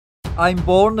I'm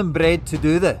born and bred to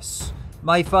do this.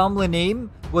 My family name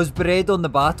was bred on the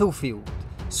battlefield,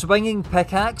 swinging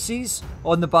pickaxes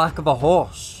on the back of a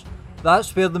horse.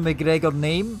 That's where the McGregor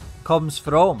name comes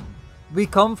from. We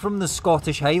come from the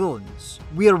Scottish Highlands.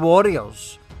 We're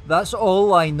warriors. That's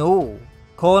all I know.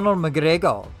 Conor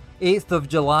McGregor, 8th of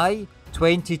July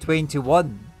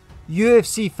 2021.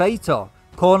 UFC fighter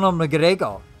Conor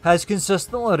McGregor has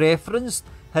consistently referenced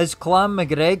his clan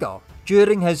MacGregor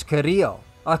during his career,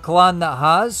 a clan that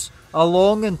has a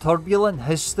long and turbulent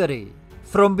history.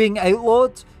 From being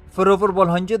outlawed for over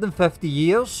 150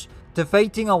 years to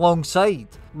fighting alongside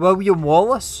William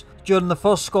Wallace during the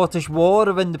First Scottish War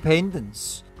of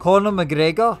Independence, Conor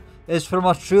McGregor is from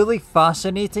a truly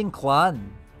fascinating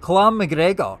clan. Clan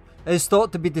MacGregor is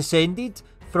thought to be descended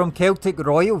from Celtic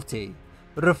royalty,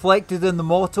 reflected in the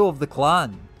motto of the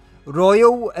clan.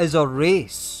 Royal is a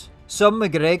race. Some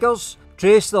MacGregors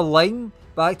trace their line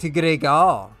back to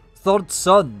Gregor, third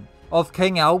son of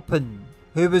King Alpin,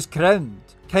 who was crowned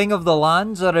king of the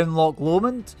lands around Loch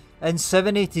Lomond in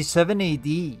 787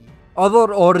 AD.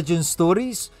 Other origin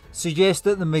stories suggest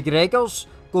that the MacGregors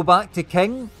go back to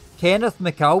King Kenneth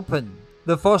MacAlpin,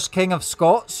 the first king of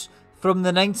Scots from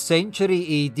the 9th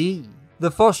century AD.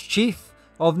 The first chief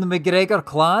of the MacGregor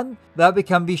clan that we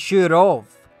can be sure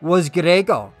of was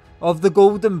Gregor of the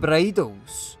Golden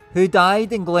Bridles, who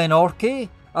died in Glenorchy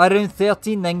around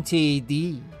 1390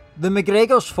 AD. The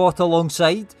MacGregors fought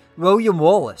alongside William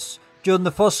Wallace during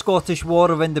the First Scottish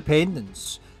War of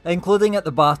Independence, including at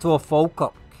the Battle of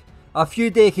Falkirk. A few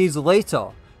decades later,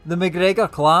 the MacGregor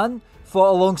clan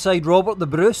fought alongside Robert the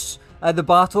Bruce at the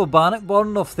Battle of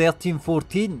Bannockburn of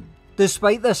 1314.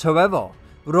 Despite this, however,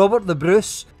 Robert the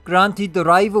Bruce granted the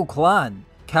rival clan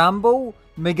Campbell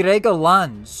MacGregor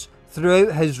lands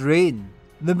throughout his reign.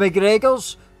 The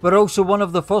MacGregors were also one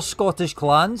of the first Scottish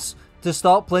clans to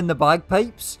start playing the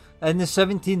bagpipes in the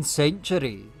 17th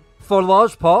century. For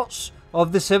large parts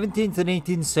of the 17th and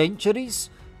 18th centuries,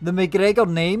 the MacGregor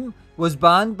name was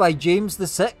banned by James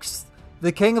VI,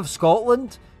 the King of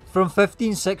Scotland, from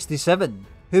 1567,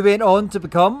 who went on to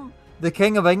become the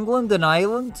King of England and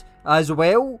Ireland as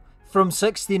well from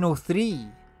 1603.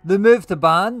 The move to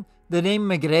ban the name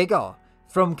MacGregor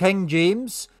from King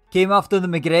James came after the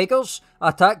MacGregors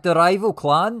attacked the rival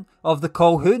clan of the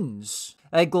Colquhouns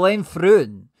at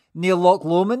Glenfruin near Loch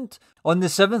Lomond on the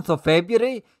 7th of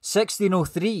February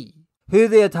 1603, who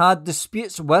they had had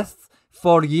disputes with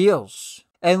for years.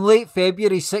 In late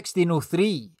February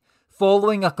 1603,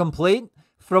 following a complaint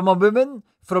from a woman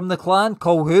from the clan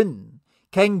Colquhoun,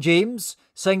 King James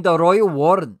signed a royal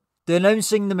warrant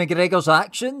denouncing the MacGregors'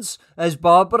 actions as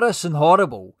barbarous and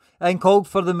horrible, and called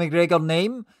for the MacGregor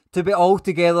name to be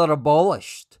altogether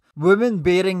abolished. Women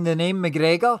bearing the name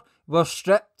MacGregor were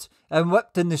stripped and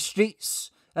whipped in the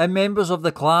streets, and members of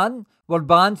the clan were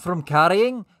banned from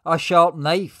carrying a sharp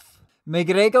knife.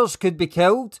 MacGregors could be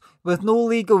killed with no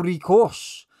legal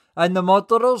recourse, and the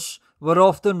murderers were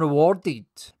often rewarded.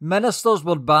 Ministers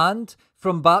were banned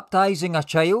from baptising a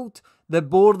child that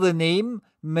bore the name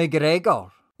MacGregor.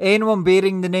 Anyone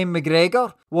bearing the name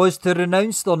MacGregor was to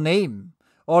renounce their name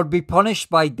or be punished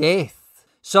by death.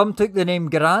 Some took the name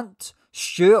Grant,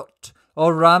 Stuart,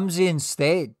 or Ramsay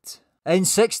instead. In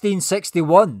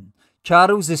 1661,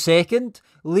 Charles II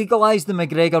legalised the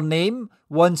MacGregor name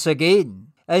once again.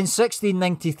 In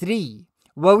 1693,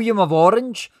 William of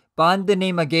Orange banned the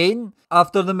name again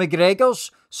after the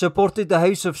MacGregors supported the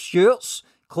House of Stuart's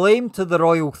claim to the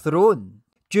royal throne.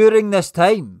 During this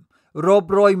time, Rob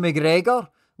Roy MacGregor,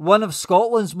 one of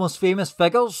Scotland's most famous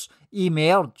figures,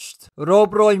 emerged.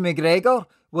 Rob Roy MacGregor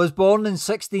was born in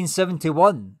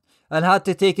 1671 and had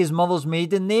to take his mother's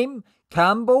maiden name,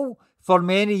 Campbell, for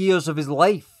many years of his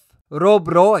life. Rob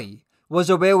Roy was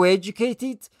a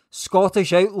well-educated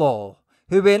Scottish outlaw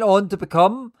who went on to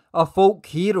become a folk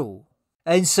hero.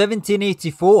 In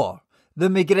 1784, the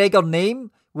MacGregor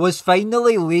name was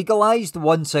finally legalised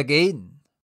once again.